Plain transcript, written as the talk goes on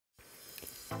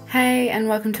Hey, and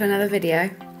welcome to another video.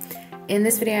 In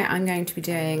this video I'm going to be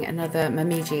doing another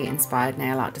Momiji inspired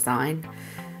nail art design.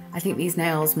 I think these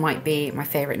nails might be my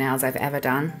favourite nails I've ever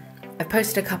done. I've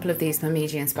posted a couple of these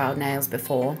Momiji inspired nails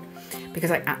before because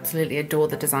I absolutely adore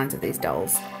the designs of these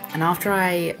dolls. And after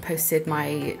I posted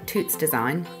my Toots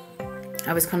design,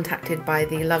 I was contacted by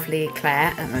the lovely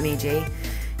Claire at Momiji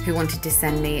who wanted to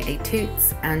send me a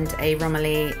Toots and a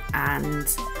Romilly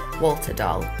and Walter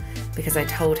doll, because I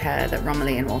told her that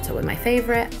Romilly and Walter were my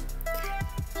favourite,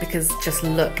 because just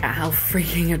look at how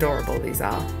freaking adorable these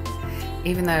are.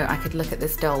 Even though I could look at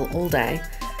this doll all day,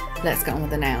 let's get on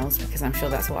with the nails because I'm sure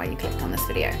that's why you clicked on this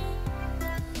video.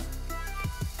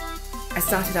 I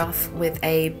started off with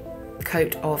a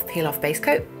coat of peel off base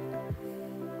coat,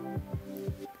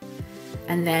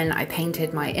 and then I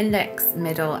painted my index,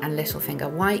 middle and little finger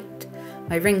white,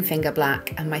 my ring finger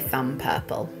black and my thumb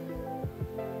purple.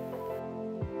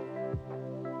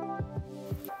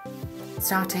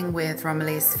 Starting with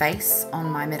Romilly's face on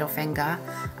my middle finger,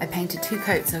 I painted 2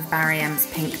 coats of Barry M's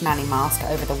pink nanny mask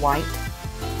over the white.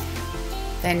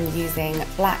 Then using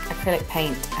black acrylic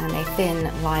paint and a thin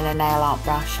liner nail art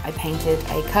brush, I painted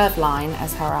a curved line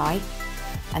as her eye,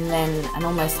 and then an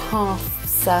almost half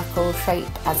circle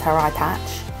shape as her eye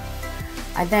patch.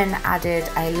 I then added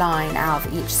a line out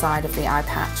of each side of the eye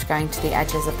patch going to the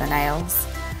edges of the nails,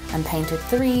 and painted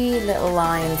 3 little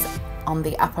lines on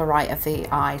the upper right of the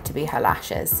eye to be her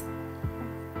lashes.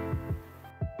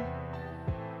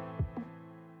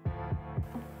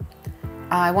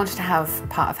 I wanted to have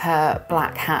part of her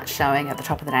black hat showing at the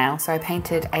top of the nail, so I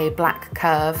painted a black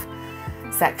curve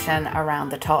section around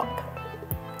the top.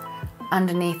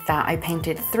 Underneath that I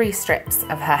painted 3 strips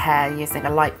of her hair using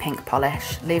a light pink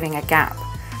polish, leaving a gap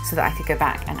so that I could go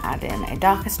back and add in a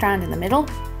darker strand in the middle.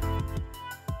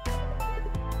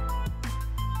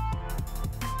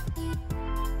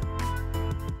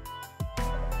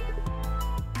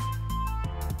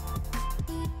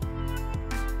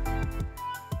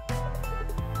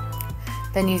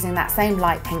 Then using that same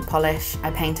light pink polish,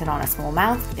 I painted on a small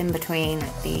mouth in between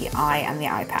the eye and the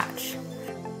eye patch.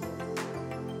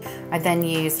 I then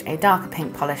used a darker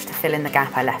pink polish to fill in the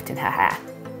gap I left in her hair.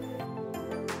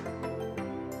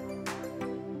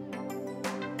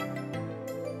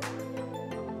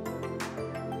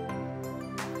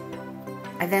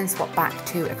 I then swapped back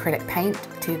to acrylic paint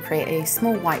to create a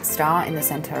small white star in the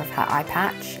centre of her eye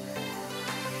patch.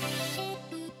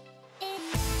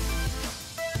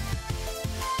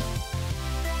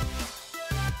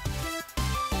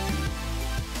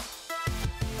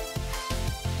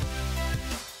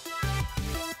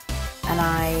 And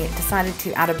I decided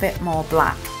to add a bit more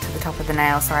black to the top of the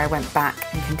nail, so I went back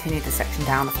and continued the section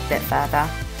down a bit further.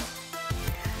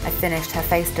 I finished her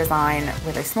face design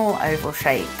with a small oval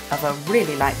shape of a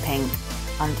really light pink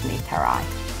underneath her eye.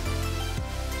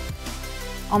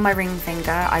 On my ring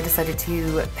finger, I decided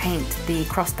to paint the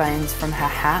crossbones from her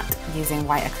hat using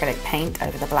white acrylic paint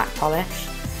over the black polish.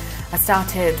 I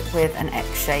started with an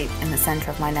X shape in the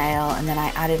centre of my nail, and then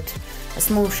I added a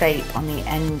small shape on the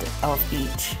end of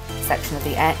each section of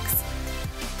the X.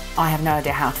 I have no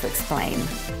idea how to explain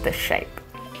this shape.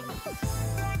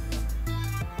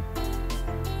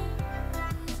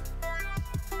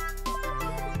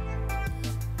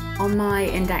 On my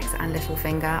index and little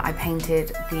finger, I painted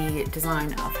the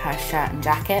design of her shirt and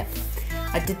jacket.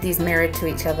 I did these mirrored to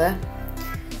each other.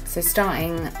 So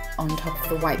starting on top of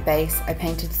the white base, I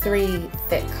painted 3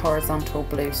 thick horizontal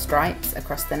blue stripes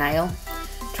across the nail,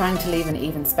 trying to leave an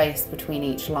even space between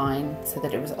each line so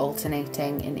that it was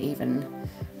alternating in even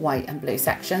white and blue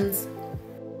sections.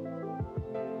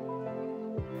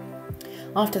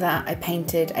 After that, I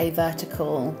painted a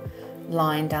vertical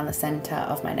line down the centre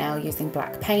of my nail using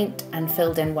black paint and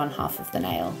filled in one half of the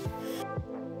nail.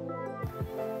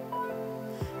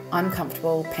 I'm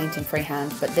comfortable painting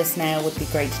freehand, but this nail would be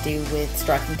great to do with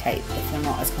striking tape if you're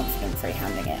not as confident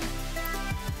freehanding it.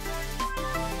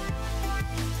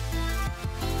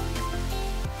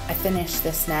 I finished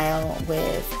this nail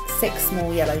with 6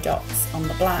 small yellow dots on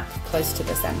the black close to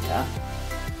the centre.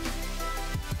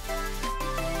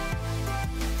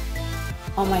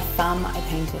 On my thumb I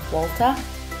painted Walter.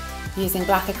 Using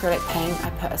black acrylic paint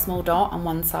I put a small dot on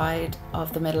one side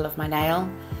of the middle of my nail,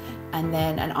 and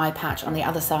then an eye patch on the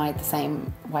other side the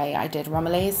same way I did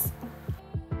Romilly's.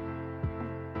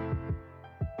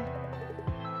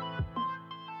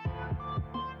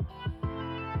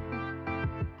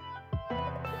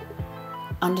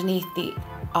 Underneath the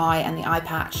eye and the eye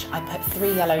patch I put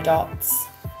 3 yellow dots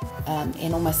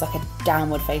in almost like a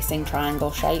downward facing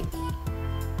triangle shape.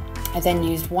 I then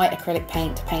used white acrylic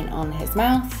paint to paint on his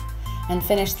mouth, and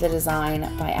finished the design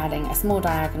by adding a small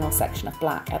diagonal section of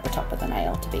black at the top of the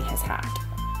nail to be his hat.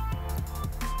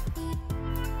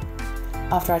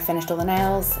 After I'd finished all the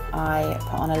nails, I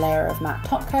put on a layer of matte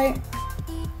top coat,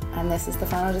 and this is the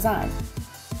final design.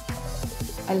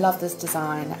 I love this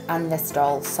design and this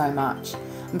doll so much.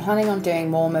 I'm planning on doing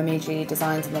more Momiji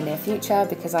designs in the near future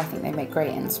because I think they make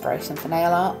great inspiration for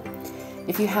nail art.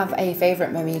 If you have a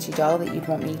favourite Momiji doll that you'd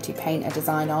want me to paint a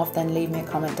design of, then leave me a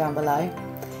comment down below.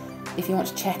 If you want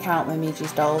to check out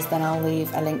Momiji's dolls, then I'll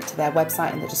leave a link to their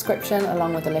website in the description,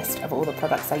 along with a list of all the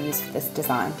products I use for this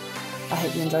design. I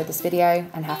hope you enjoyed this video,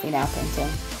 and happy nail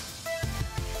painting.